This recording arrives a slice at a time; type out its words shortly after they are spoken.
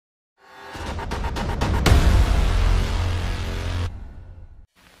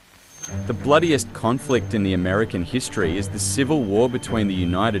The bloodiest conflict in the American history is the Civil War between the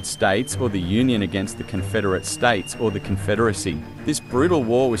United States or the Union against the Confederate States or the Confederacy. This brutal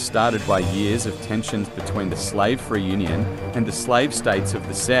war was started by years of tensions between the slave-free Union and the slave states of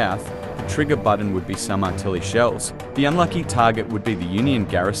the South. The trigger button would be some artillery shells. The unlucky target would be the Union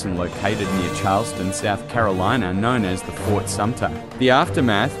garrison located near Charleston, South Carolina, known as the Fort Sumter. The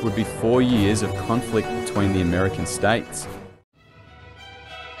aftermath would be 4 years of conflict between the American states.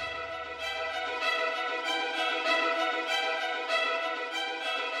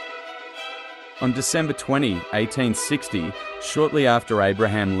 On December 20, 1860, shortly after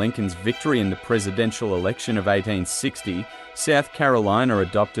Abraham Lincoln's victory in the presidential election of 1860, South Carolina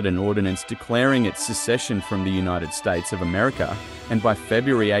adopted an ordinance declaring its secession from the United States of America, and by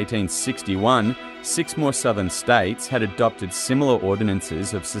February 1861, 6 more southern states had adopted similar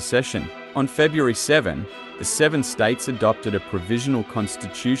ordinances of secession. On February 7, the 7 states adopted a provisional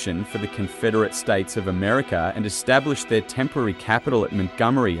constitution for the Confederate States of America and established their temporary capital at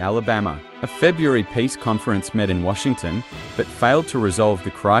Montgomery, Alabama. A February peace conference met in Washington, but failed to resolve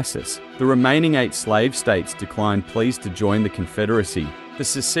the crisis. The remaining 8 slave states declined pleas to join the Confederacy. The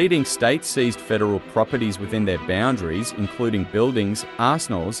seceding states seized federal properties within their boundaries, including buildings,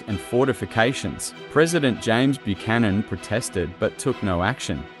 arsenals, and fortifications. President James Buchanan protested but took no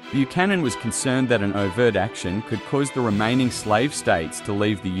action. Buchanan was concerned that an overt action could cause the remaining slave states to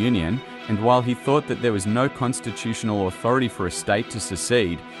leave the Union, and while he thought that there was no constitutional authority for a state to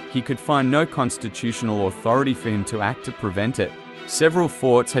secede, he could find no constitutional authority for him to act to prevent it. Several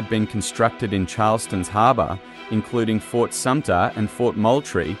forts had been constructed in Charleston's harbor, including Fort Sumter and Fort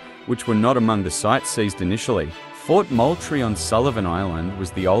Moultrie, which were not among the sites seized initially. Fort Moultrie on Sullivan Island was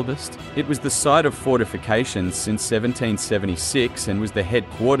the oldest. It was the site of fortifications since 1776 and was the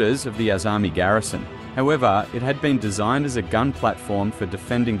headquarters of the U.S. Army garrison. However, it had been designed as a gun platform for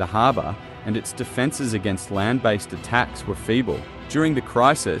defending the harbor, and its defenses against land-based attacks were feeble. During the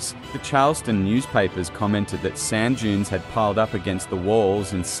crisis, the Charleston newspapers commented that sand dunes had piled up against the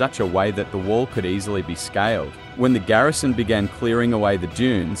walls in such a way that the wall could easily be scaled. When the garrison began clearing away the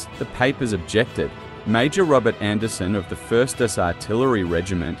dunes, the papers objected. Major Robert Anderson of the 1st S Artillery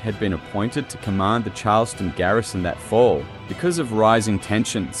Regiment had been appointed to command the Charleston garrison that fall. Because of rising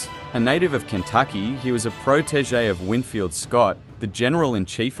tensions, a native of Kentucky, he was a protege of Winfield Scott, the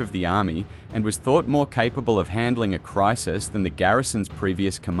General-in-Chief of the Army, and was thought more capable of handling a crisis than the garrison's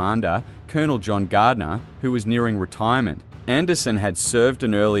previous commander, Colonel John Gardner, who was nearing retirement. Anderson had served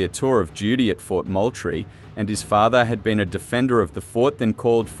an earlier tour of duty at Fort Moultrie, and his father had been a defender of the fort then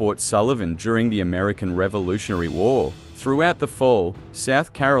called Fort Sullivan during the American Revolutionary War. Throughout the fall,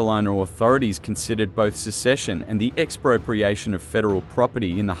 South Carolina authorities considered both secession and the expropriation of federal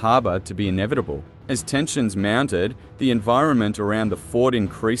property in the harbor to be inevitable. As tensions mounted, the environment around the fort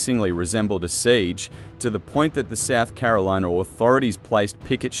increasingly resembled a siege, to the point that the South Carolina authorities placed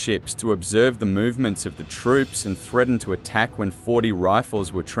picket ships to observe the movements of the troops and threatened to attack when 40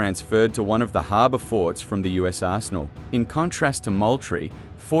 rifles were transferred to one of the harbor forts from the U.S. arsenal. In contrast to Moultrie,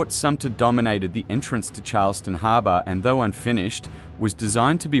 Fort Sumter dominated the entrance to Charleston Harbor and, though unfinished, was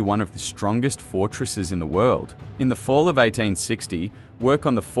designed to be one of the strongest fortresses in the world. In the fall of 1860, work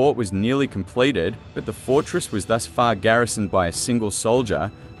on the fort was nearly completed, but the fortress was thus far garrisoned by a single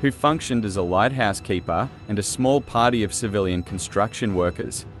soldier, who functioned as a lighthouse keeper, and a small party of civilian construction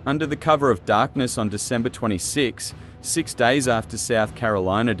workers. Under the cover of darkness on December 26, 6 days after South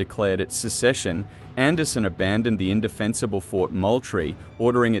Carolina declared its secession, Anderson abandoned the indefensible Fort Moultrie,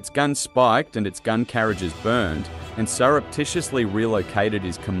 ordering its guns spiked and its gun carriages burned, and surreptitiously relocated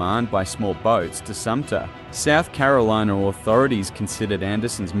his command by small boats to Sumter. South Carolina authorities considered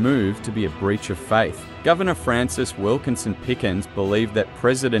Anderson's move to be a breach of faith. Governor Francis Wilkinson Pickens believed that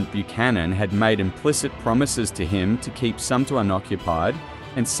President Buchanan had made implicit promises to him to keep Sumter unoccupied,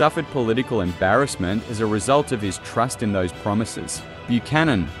 and suffered political embarrassment as a result of his trust in those promises.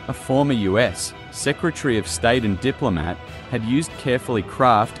 Buchanan, a former U.S. Secretary of State and diplomat, had used carefully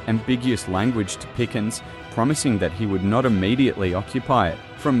crafted, ambiguous language to Pickens, promising that he would not immediately occupy it.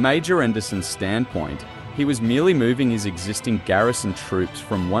 From Major Anderson's standpoint, he was merely moving his existing garrison troops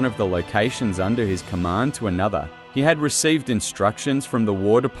from one of the locations under his command to another. He had received instructions from the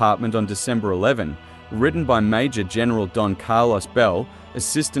War Department on December 11, written by Major General Don Carlos Bell,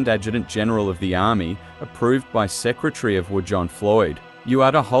 Assistant Adjutant General of the Army, approved by Secretary of War John Floyd. You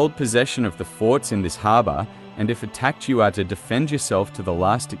are to hold possession of the forts in this harbor, and if attacked you are to defend yourself to the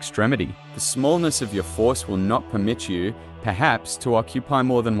last extremity. The smallness of your force will not permit you, perhaps, to occupy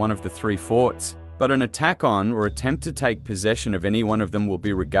more than one of the 3 forts. but an attack on or attempt to take possession of any one of them will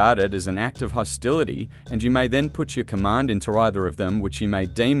be regarded as an act of hostility, and you may then put your command into either of them, which you may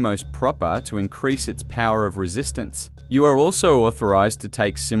deem most proper to increase its power of resistance. You are also authorized to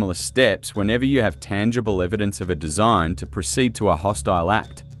take similar steps whenever you have tangible evidence of a design to proceed to a hostile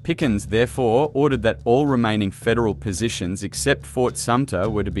act. Pickens therefore ordered that all remaining federal positions except Fort Sumter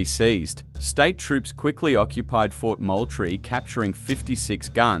were to be seized. State troops quickly occupied Fort Moultrie, capturing 56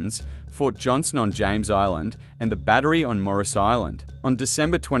 guns, Fort Johnson on James Island, and the battery on Morris Island. On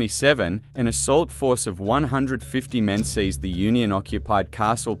December 27, an assault force of 150 men seized the Union-occupied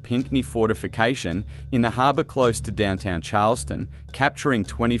Castle Pinckney fortification in the harbor close to downtown Charleston, capturing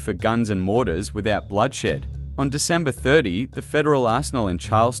 24 guns and mortars without bloodshed. On December 30, the federal arsenal in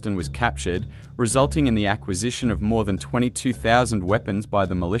Charleston was captured, resulting in the acquisition of more than 22,000 weapons by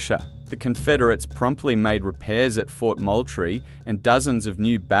the militia. The Confederates promptly made repairs at Fort Moultrie, and dozens of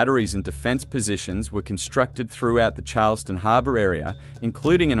new batteries and defense positions were constructed throughout the Charleston harbor area,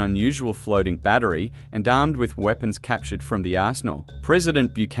 including an unusual floating battery and armed with weapons captured from the arsenal.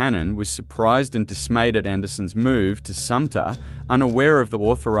 President Buchanan was surprised and dismayed at Anderson's move to Sumter, unaware of the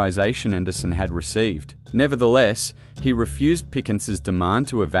authorization Anderson had received. Nevertheless, he refused Pickens's demand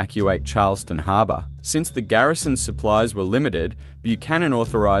to evacuate Charleston harbor. Since the garrison's supplies were limited, Buchanan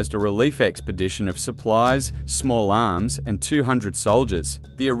authorized a relief expedition of supplies, small arms, and 200 soldiers.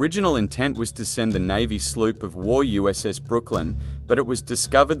 The original intent was to send the Navy sloop of war USS Brooklyn, but it was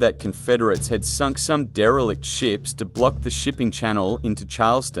discovered that Confederates had sunk some derelict ships to block the shipping channel into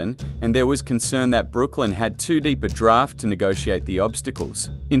Charleston, and there was concern that Brooklyn had too deep a draft to negotiate the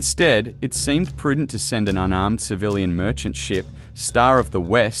obstacles. Instead, it seemed prudent to send an unarmed civilian merchant ship, Star of the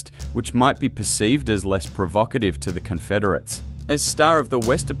West, which might be perceived as less provocative to the Confederates. As Star of the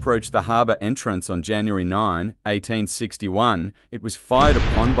West approached the harbor entrance on January 9, 1861, it was fired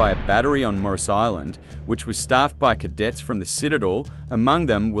upon by a battery on Morris Island, which was staffed by cadets from the Citadel, among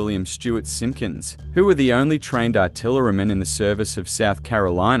them William Stewart Simpkins, who were the only trained artillerymen in the service of South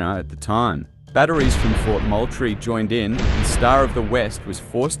Carolina at the time. Batteries from Fort Moultrie joined in, and Star of the West was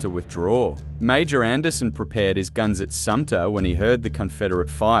forced to withdraw. Major Anderson prepared his guns at Sumter when he heard the Confederate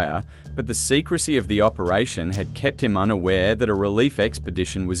fire, but the secrecy of the operation had kept him unaware that a relief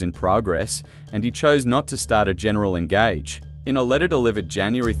expedition was in progress, and he chose not to start a general engage. In a letter delivered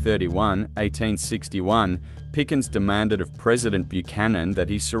January 31, 1861, Pickens demanded of President Buchanan that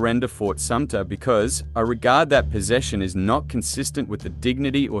he surrender Fort Sumter because "I regard that possession is not consistent with the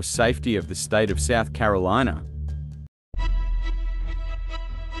dignity or safety of the state of South Carolina."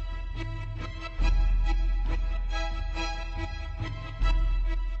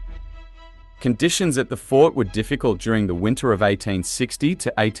 Conditions at the fort were difficult during the winter of 1860 to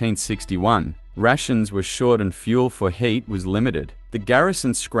 1861. Rations were short and fuel for heat was limited. The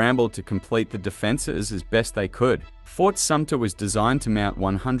garrison scrambled to complete the defenses as best they could. Fort Sumter was designed to mount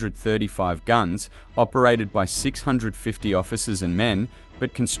 135 guns, operated by 650 officers and men,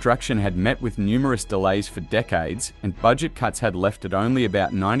 but construction had met with numerous delays for decades, and budget cuts had left it only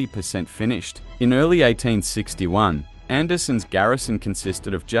about 90% finished. In early 1861, Anderson's garrison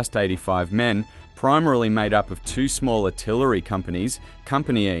consisted of just 85 men, primarily made up of two small artillery companies,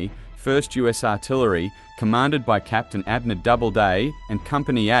 Company E, 1st U.S. Artillery, commanded by Captain Abner Doubleday, and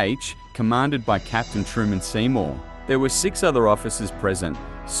Company H, commanded by Captain Truman Seymour. There were 6 other officers present: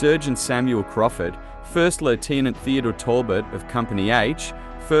 Surgeon Samuel Crawford, 1st Lieutenant Theodore Talbot of Company H,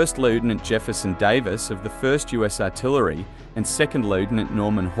 1st Lieutenant Jefferson Davis of the 1st U.S. Artillery, and 2nd Lieutenant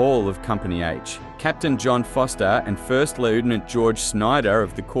Norman Hall of Company H. Captain John Foster and 1st Lieutenant George Snyder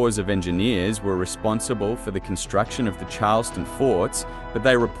of the Corps of Engineers were responsible for the construction of the Charleston forts, but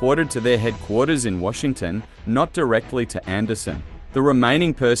they reported to their headquarters in Washington, not directly to Anderson. The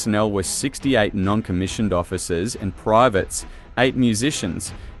remaining personnel were 68 non-commissioned officers and privates, 8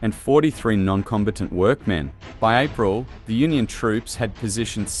 musicians, and 43 non-combatant workmen. By April, the Union troops had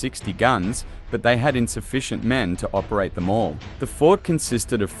positioned 60 guns, but they had insufficient men to operate them all. The fort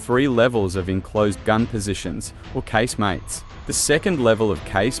consisted of 3 levels of enclosed gun positions, or casemates. The second level of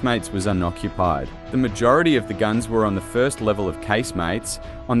casemates was unoccupied. The majority of the guns were on the first level of casemates,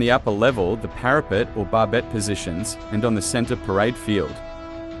 on the upper level the parapet or barbette positions, and on the center parade field.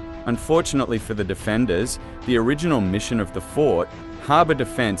 Unfortunately for the defenders, the original mission of the fort, harbor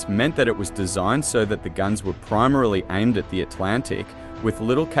defense, meant that it was designed so that the guns were primarily aimed at the Atlantic, with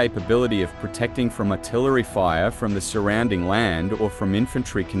little capability of protecting from artillery fire from the surrounding land or from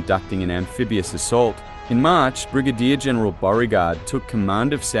infantry conducting an amphibious assault. In March, Brigadier General Beauregard took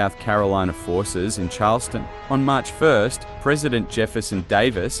command of South Carolina forces in Charleston. On March 1st, President Jefferson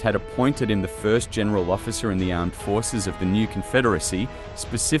Davis had appointed him the first general officer in the armed forces of the new Confederacy,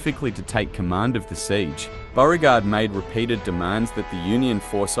 specifically to take command of the siege. Beauregard made repeated demands that the Union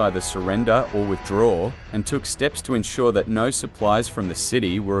force either surrender or withdraw, and took steps to ensure that no supplies from the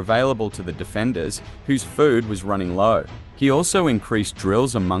city were available to the defenders, whose food was running low. He also increased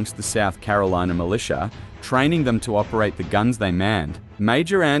drills amongst the South Carolina militia, training them to operate the guns they manned.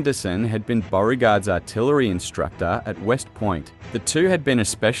 Major Anderson had been Beauregard's artillery instructor at West Point. The two had been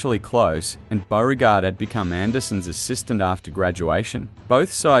especially close, and Beauregard had become Anderson's assistant after graduation.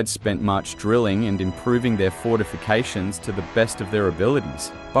 Both sides spent much drilling and improving their fortifications to the best of their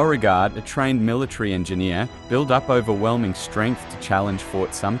abilities. Beauregard, a trained military engineer, built up overwhelming strength to challenge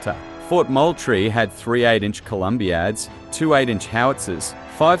Fort Sumter. Fort Moultrie had 3 8-inch Columbiads, 2 8-inch howitzers,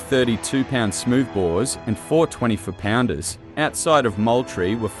 5 32-pound smoothbores, and 4 24-pounders. Outside of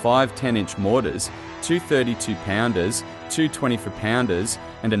Moultrie were 5 10-inch mortars, 2 32-pounders, 2 24-pounders,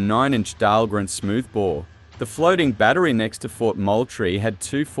 and a 9-inch Dahlgren smoothbore. The floating battery next to Fort Moultrie had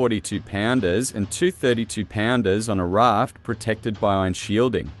 2 42-pounders and 2 32-pounders on a raft protected by iron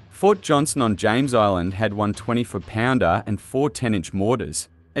shielding. Fort Johnson on James Island had 1 24-pounder and 4 10-inch mortars.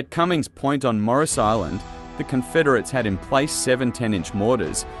 At Cummings Point on Morris Island, the Confederates had in place 7 10-inch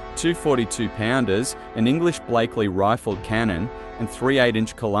mortars, 2 42-pounders, an English Blakely rifled cannon, and 3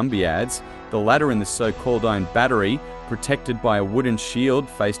 8-inch Columbiads, the latter in the so-called Iron Battery, protected by a wooden shield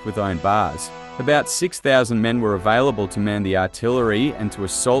faced with iron bars. About 6,000 men were available to man the artillery and to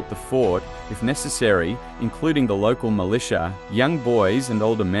assault the fort, if necessary, including the local militia, young boys and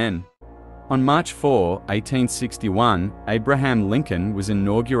older men. On March 4, 1861, Abraham Lincoln was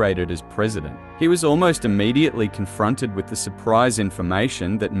inaugurated as president. He was almost immediately confronted with the surprise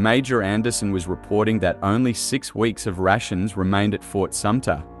information that Major Anderson was reporting that only 6 weeks of rations remained at Fort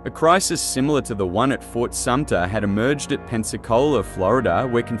Sumter. A crisis similar to the one at Fort Sumter had emerged at Pensacola, Florida,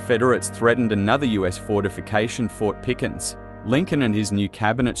 where Confederates threatened another U.S. fortification, Fort Pickens. Lincoln and his new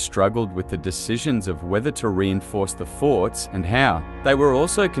cabinet struggled with the decisions of whether to reinforce the forts and how. They were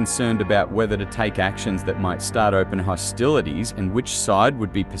also concerned about whether to take actions that might start open hostilities and which side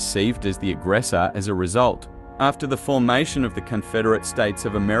would be perceived as the aggressor as a result. After the formation of the Confederate States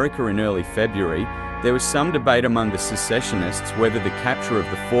of America in early February, there was some debate among the secessionists whether the capture of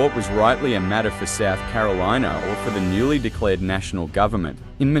the fort was rightly a matter for South Carolina or for the newly declared national government.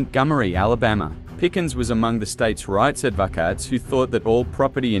 In Montgomery, Alabama, Pickens was among the state's rights advocates who thought that all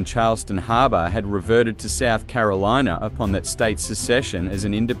property in Charleston Harbor had reverted to South Carolina upon that state's secession as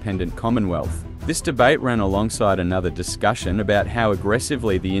an independent commonwealth. This debate ran alongside another discussion about how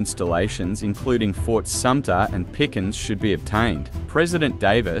aggressively the installations, including Fort Sumter and Pickens, should be obtained. President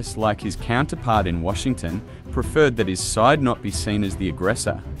Davis, like his counterpart in Washington, preferred that his side not be seen as the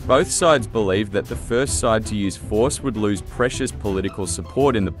aggressor. Both sides believed that the first side to use force would lose precious political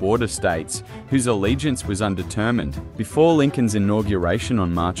support in the border states, whose allegiance was undetermined. Before Lincoln's inauguration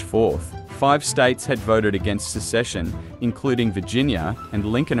on March 4th, 5 states had voted against secession, including Virginia, and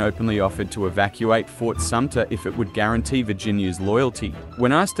Lincoln openly offered to evacuate Fort Sumter if it would guarantee Virginia's loyalty.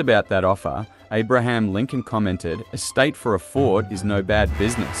 When asked about that offer, Abraham Lincoln commented, "A state for a fort is no bad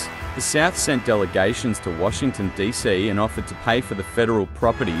business." The South sent delegations to Washington, D.C. and offered to pay for the federal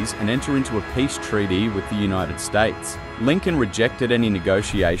properties and enter into a peace treaty with the United States. Lincoln rejected any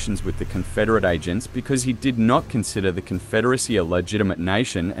negotiations with the Confederate agents because he did not consider the Confederacy a legitimate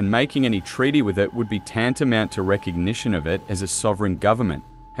nation, and making any treaty with it would be tantamount to recognition of it as a sovereign government.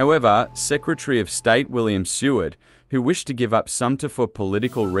 However, Secretary of State William Seward, who wished to give up Sumter for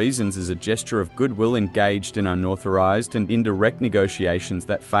political reasons as a gesture of goodwill, engaged in unauthorized and indirect negotiations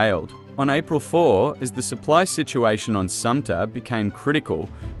that failed. On April 4, as the supply situation on Sumter became critical,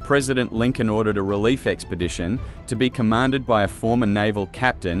 President Lincoln ordered a relief expedition to be commanded by a former naval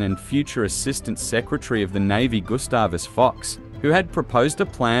captain and future Assistant Secretary of the Navy Gustavus Fox, who had proposed a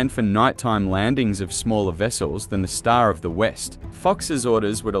plan for nighttime landings of smaller vessels than the Star of the West. Fox's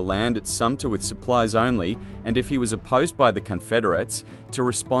orders were to land at Sumter with supplies only, and if he was opposed by the Confederates, to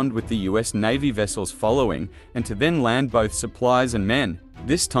respond with the U.S. Navy vessels following, and to then land both supplies and men.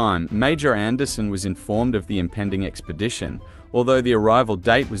 This time, Major Anderson was informed of the impending expedition, although the arrival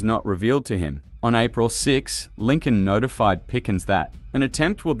date was not revealed to him. On April 6, Lincoln notified Pickens that an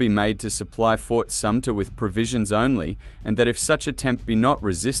attempt will be made to supply Fort Sumter with provisions only, and that if such attempt be not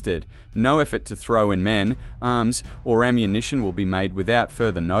resisted, no effort to throw in men, arms, or ammunition will be made without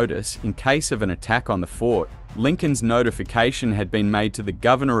further notice in case of an attack on the fort. Lincoln's notification had been made to the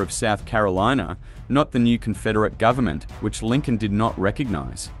governor of South Carolina, not the new Confederate government, which Lincoln did not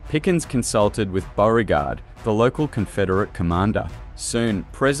recognize. Pickens consulted with Beauregard, the local Confederate commander. Soon,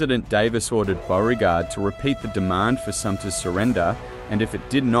 President Davis ordered Beauregard to repeat the demand for Sumter's surrender, and if it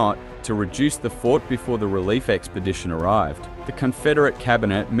did not, to reduce the fort before the relief expedition arrived. The Confederate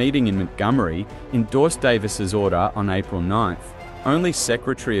cabinet, meeting in Montgomery, endorsed Davis's order on April 9th. Only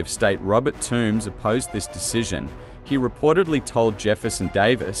Secretary of State Robert Toombs opposed this decision. He reportedly told Jefferson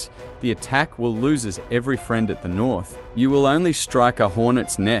Davis, "The attack will lose us every friend at the North. You will only strike a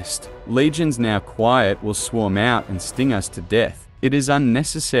hornet's nest. Legions now quiet will swarm out and sting us to death. It is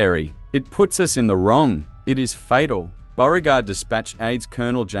unnecessary. It puts us in the wrong. It is fatal." Beauregard dispatched aides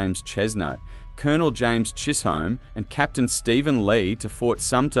Colonel James Chesnut, Colonel James Chisholm, and Captain Stephen Lee to Fort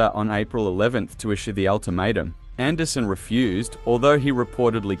Sumter on April 11th to issue the ultimatum. Anderson refused, although he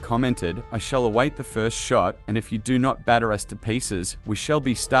reportedly commented, "I shall await the first shot, and if you do not batter us to pieces, we shall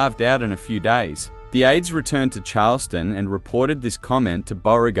be starved out in a few days." The aides returned to Charleston and reported this comment to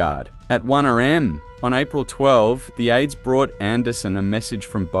Beauregard. At 1 a.m. on April 12, the aides brought Anderson a message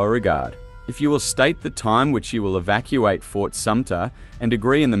from Beauregard. "If you will state the time which you will evacuate Fort Sumter, and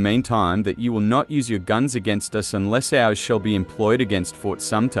agree in the meantime that you will not use your guns against us unless ours shall be employed against Fort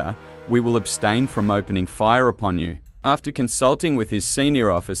Sumter, we will abstain from opening fire upon you." After consulting with his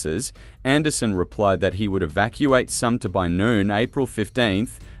senior officers, Anderson replied that he would evacuate Sumter by noon, April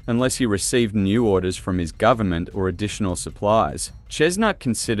 15th, unless he received new orders from his government or additional supplies. Chesnut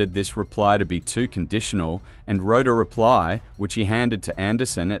considered this reply to be too conditional and wrote a reply, which he handed to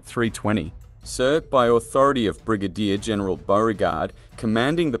Anderson at 3:20. "Sir, by authority of Brigadier General Beauregard,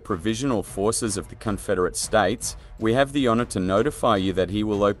 commanding the provisional forces of the Confederate States, we have the honor to notify you that he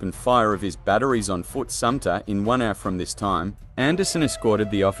will open fire of his batteries on Fort Sumter in 1 hour from this time." Anderson escorted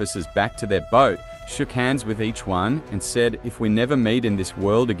the officers back to their boat, shook hands with each one, and said, "If we never meet in this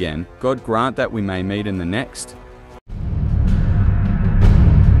world again, God grant that we may meet in the next."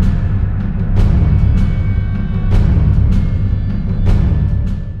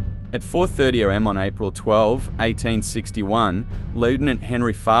 At 4:30 a.m. on April 12, 1861, Lieutenant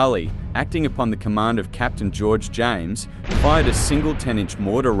Henry Farley, acting upon the command of Captain George James, fired a single 10-inch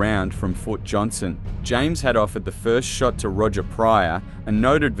mortar round from Fort Johnson. James had offered the first shot to Roger Pryor, a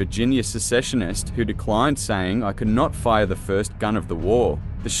noted Virginia secessionist, who declined, saying, "I could not fire the first gun of the war."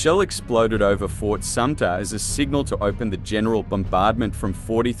 The shell exploded over Fort Sumter as a signal to open the general bombardment from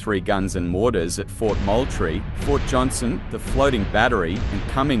 43 guns and mortars at Fort Moultrie, Fort Johnson, the floating battery, and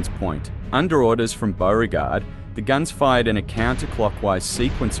Cummings Point. Under orders from Beauregard, the guns fired in a counterclockwise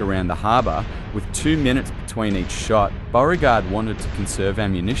sequence around the harbour, with 2 minutes between each shot. Beauregard wanted to conserve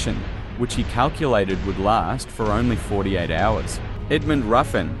ammunition, which he calculated would last for only 48 hours. Edmund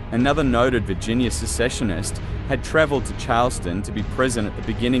Ruffin, another noted Virginia secessionist, had travelled to Charleston to be present at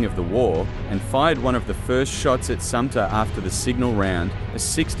the beginning of the war and fired one of the first shots at Sumter after the signal round, a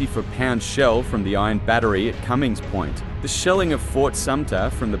 64-pound shell from the iron battery at Cummings Point. The shelling of Fort Sumter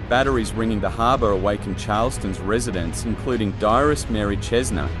from the batteries ringing the harbour awakened Charleston's residents, including diarist Mary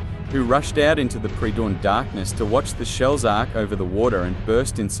Chesnut, who rushed out into the pre-dawn darkness to watch the shells arc over the water and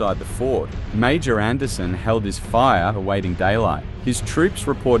burst inside the fort. Major Anderson held his fire, awaiting daylight. His troops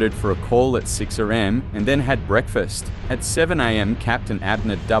reported for a call at 6 a.m. and then had breakfast. At 7 a.m., Captain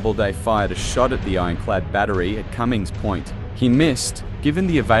Abner Doubleday fired a shot at the ironclad battery at Cummings Point. He missed. Given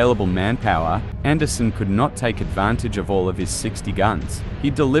the available manpower, Anderson could not take advantage of all of his 60 guns. He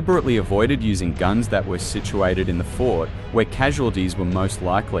deliberately avoided using guns that were situated in the fort, where casualties were most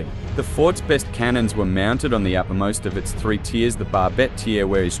likely. The fort's best cannons were mounted on the uppermost of its 3 tiers, the barbette tier,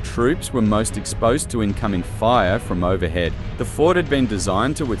 where his troops were most exposed to incoming fire from overhead. The fort had been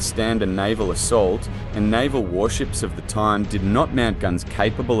designed to withstand a naval assault, and naval warships of the time did not mount guns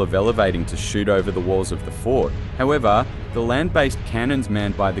capable of elevating to shoot over the walls of the fort. However, the land-based cannons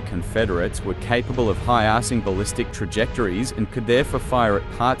manned by the Confederates were capable of high-arcing ballistic trajectories and could therefore fire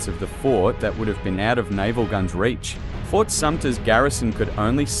at parts of the fort that would have been out of naval guns' reach. Fort Sumter's garrison could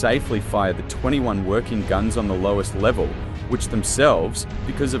only safely fire the 21 working guns on the lowest level, which themselves,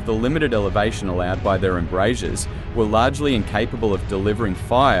 because of the limited elevation allowed by their embrasures, were largely incapable of delivering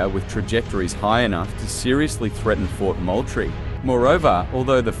fire with trajectories high enough to seriously threaten Fort Moultrie. Moreover,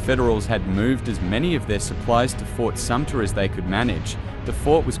 although the Federals had moved as many of their supplies to Fort Sumter as they could manage, the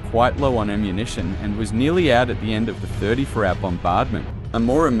fort was quite low on ammunition and was nearly out at the end of the 34-hour bombardment. A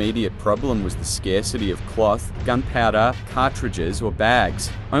more immediate problem was the scarcity of cloth, gunpowder, cartridges, or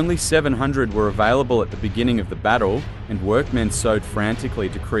bags. Only 700 were available at the beginning of the battle, and workmen sewed frantically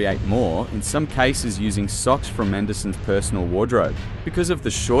to create more, in some cases using socks from Anderson's personal wardrobe. Because of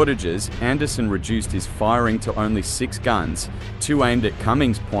the shortages, Anderson reduced his firing to only 6 guns, 2 aimed at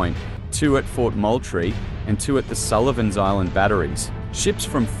Cummings Point, 2 at Fort Moultrie, and 2 at the Sullivan's Island batteries. Ships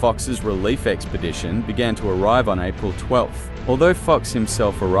from Fox's relief expedition began to arrive on April 12th, although Fox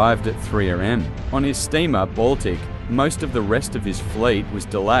himself arrived at 3 a.m. On his steamer, Baltic, most of the rest of his fleet was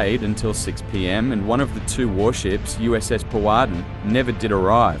delayed until 6 p.m. and one of the 2 warships, USS Powhatan, never did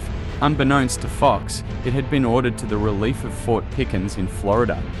arrive. Unbeknownst to Fox, it had been ordered to the relief of Fort Pickens in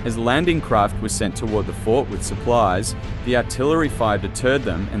Florida. As landing craft was sent toward the fort with supplies, the artillery fire deterred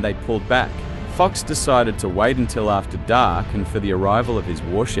them and they pulled back. Fox decided to wait until after dark and for the arrival of his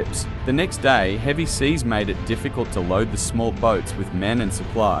warships. The next day, heavy seas made it difficult to load the small boats with men and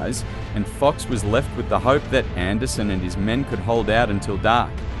supplies, and Fox was left with the hope that Anderson and his men could hold out until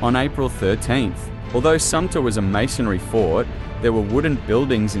dark. On April 13th, although Sumter was a masonry fort, there were wooden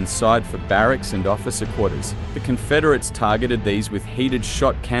buildings inside for barracks and officer quarters. The Confederates targeted these with heated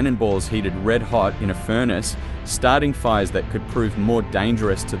shot cannonballs heated red hot in a furnace, starting fires that could prove more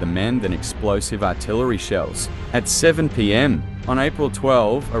dangerous to the men than explosive artillery shells. At 7 p.m. on April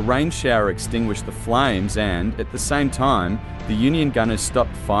 12, a rain shower extinguished the flames and, at the same time, the Union gunners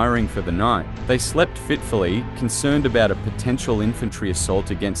stopped firing for the night. They slept fitfully, concerned about a potential infantry assault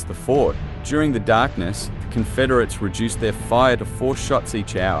against the fort. During the darkness, the Confederates reduced their fire to 4 shots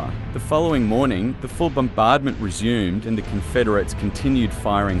each hour. The following morning, the full bombardment resumed and the Confederates continued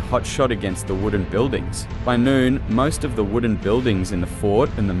firing hot shot against the wooden buildings. By noon, most of the wooden buildings in the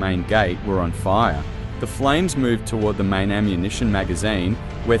fort and the main gate were on fire. The flames moved toward the main ammunition magazine,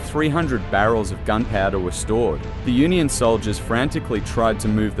 where 300 barrels of gunpowder were stored. The Union soldiers frantically tried to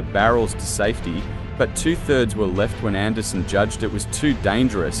move the barrels to safety, but 2/3 were left when Anderson judged it was too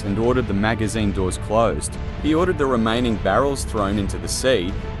dangerous and ordered the magazine doors closed. He ordered the remaining barrels thrown into the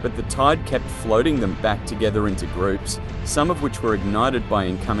sea, but the tide kept floating them back together into groups, some of which were ignited by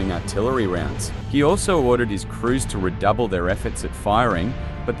incoming artillery rounds. He also ordered his crews to redouble their efforts at firing,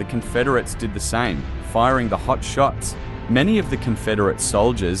 but the Confederates did the same, firing the hot shots. Many of the Confederate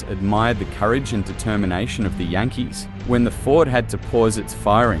soldiers admired the courage and determination of the Yankees. When the fort had to pause its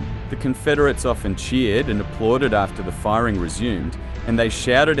firing, the Confederates often cheered and applauded after the firing resumed, and they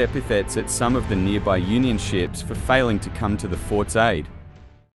shouted epithets at some of the nearby Union ships for failing to come to the fort's aid.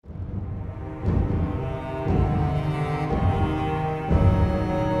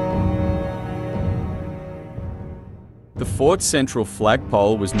 The fort's central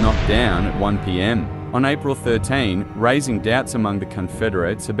flagpole was knocked down at 1 p.m. on April 13, raising doubts among the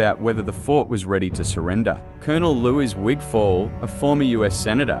Confederates about whether the fort was ready to surrender. Colonel Louis Wigfall, a former U.S.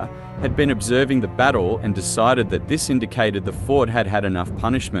 Senator, had been observing the battle and decided that this indicated the fort had had enough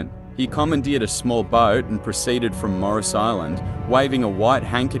punishment. He commandeered a small boat and proceeded from Morris Island, waving a white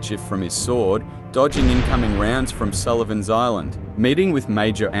handkerchief from his sword, dodging incoming rounds from Sullivan's Island. Meeting with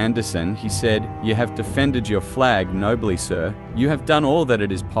Major Anderson, he said, "You have defended your flag nobly, sir. You have done all that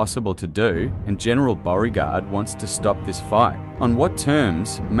it is possible to do, and General Beauregard wants to stop this fight. On what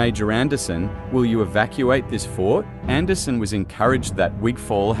terms, Major Anderson, will you evacuate this fort?" Anderson was encouraged that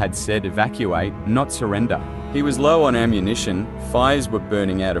Wigfall had said evacuate, not surrender. He was low on ammunition, fires were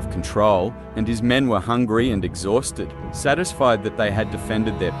burning out of control, and his men were hungry and exhausted. Satisfied that they had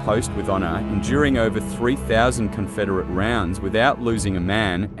defended their post with honor, enduring over 3,000 Confederate rounds without losing a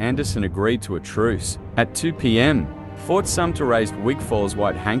man, Anderson agreed to a truce. At 2 p.m., Fort Sumter raised Wigfall's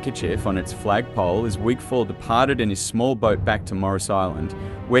white handkerchief on its flagpole as Wigfall departed in his small boat back to Morris Island,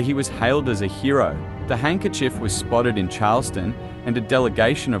 where he was hailed as a hero. The handkerchief was spotted in Charleston, and a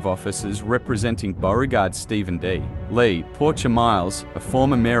delegation of officers representing Beauregard Stephen D. Lee, Porcher Miles, a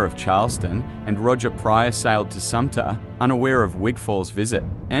former mayor of Charleston, and Roger Pryor sailed to Sumter, unaware of Wigfall's visit.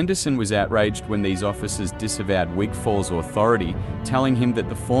 Anderson was outraged when these officers disavowed Wigfall's authority, telling him that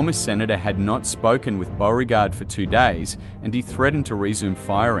the former senator had not spoken with Beauregard for 2 days, and he threatened to resume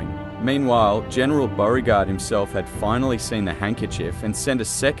firing. Meanwhile, General Beauregard himself had finally seen the handkerchief and sent a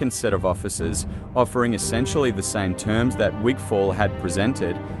second set of officers, offering essentially the same terms that Wigfall had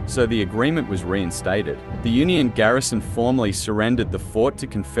presented, so the agreement was reinstated. The Union garrison formally surrendered the fort to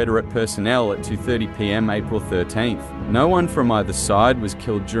Confederate personnel at 2:30 p.m. April 13th. No one from either side was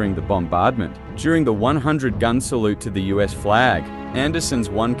killed during the bombardment. During the 100-gun salute to the US flag,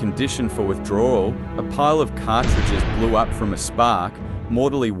 Anderson's one condition for withdrawal, a pile of cartridges blew up from a spark,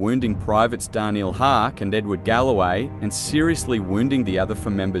 mortally wounding Privates Darnell Hark and Edward Galloway, and seriously wounding the other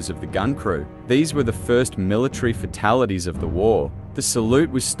 4 members of the gun crew. These were the first military fatalities of the war. The salute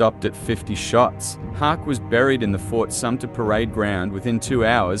was stopped at 50 shots. Hark was buried in the Fort Sumter parade ground within 2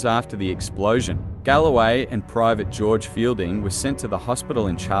 hours after the explosion. Galloway and Private George Fielding were sent to the hospital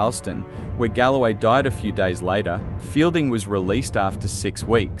in Charleston, where Galloway died a few days later. Fielding was released after 6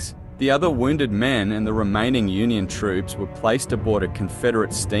 weeks. The other wounded men and the remaining Union troops were placed aboard a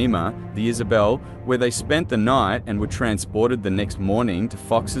Confederate steamer, the Isabel, where they spent the night and were transported the next morning to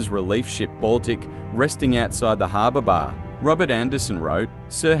Fox's relief ship Baltic, resting outside the harbor bar. Robert Anderson wrote,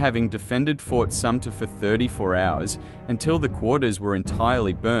 "Sir, having defended Fort Sumter for 34 hours, until the quarters were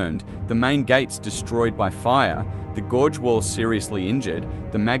entirely burned, the main gates destroyed by fire, the gorge wall seriously injured,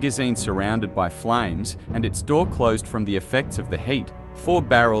 the magazine surrounded by flames, and its door closed from the effects of the heat, 4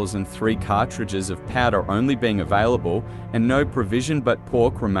 barrels and 3 cartridges of powder only being available, and no provision but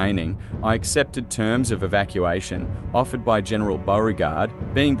pork remaining, I accepted terms of evacuation offered by General Beauregard,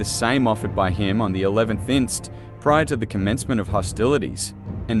 being the same offered by him on the 11th inst., prior to the commencement of hostilities,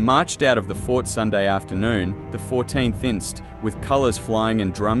 and marched out of the fort Sunday afternoon, the 14th inst., with colours flying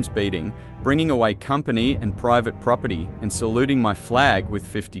and drums beating, bringing away company and private property, and saluting my flag with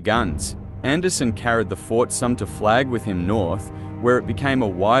 50 guns." Anderson carried the Fort Sumter flag with him north, where it became a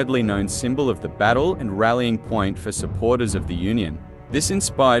widely known symbol of the battle and rallying point for supporters of the Union. This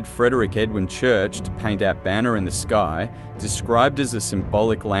inspired Frederick Edwin Church to paint our banner in the sky, described as a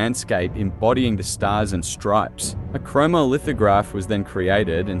symbolic landscape embodying the stars and stripes. A chromolithograph was then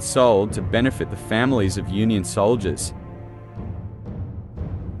created and sold to benefit the families of Union soldiers.